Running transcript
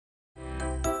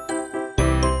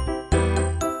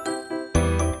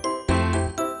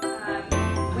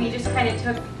kind of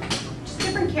took just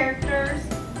different characters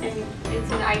and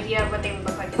it's an idea of what they would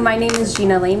look like. My name is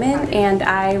Gina Lehman and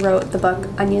I wrote the book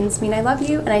Onions Mean I Love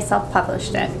You, and I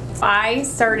self-published it. I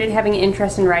started having an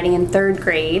interest in writing in 3rd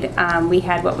grade. We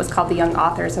had what was called the Young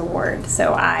Authors Award.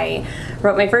 So I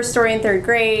wrote my first story in 3rd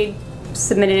grade,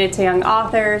 submitted it to Young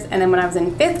Authors, and then when I was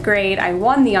in 5th grade I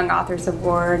won the Young Authors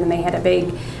Award, and they had a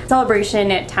big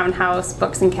celebration at Townhouse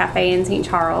Books and Cafe in St.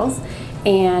 Charles.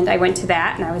 And I went to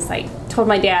that and I was like, told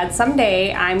my dad,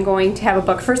 someday I'm going to have a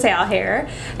book for sale here.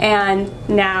 And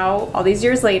now, all these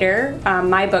years later,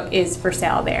 my book is for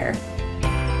sale there.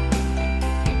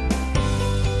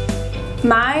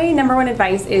 My #1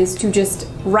 advice is to just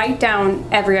write down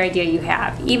every idea you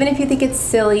have. Even if you think it's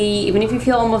silly, even if you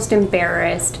feel almost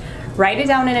embarrassed, write it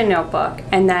down in a notebook,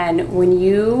 and then when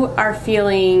you are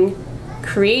feeling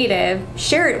creative,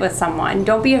 share it with someone.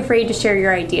 Don't be afraid to share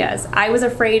your ideas. I was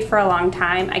afraid for a long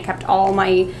time. I kept all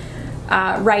my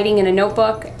writing in a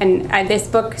notebook, and this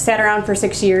book sat around for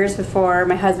 6 years before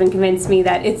my husband convinced me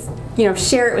that it's, you know,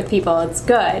 share it with people, it's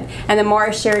good. And the more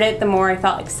I shared it, the more I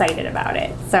felt excited about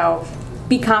it. So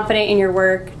be confident in your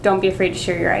work. Don't be afraid to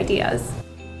share your ideas.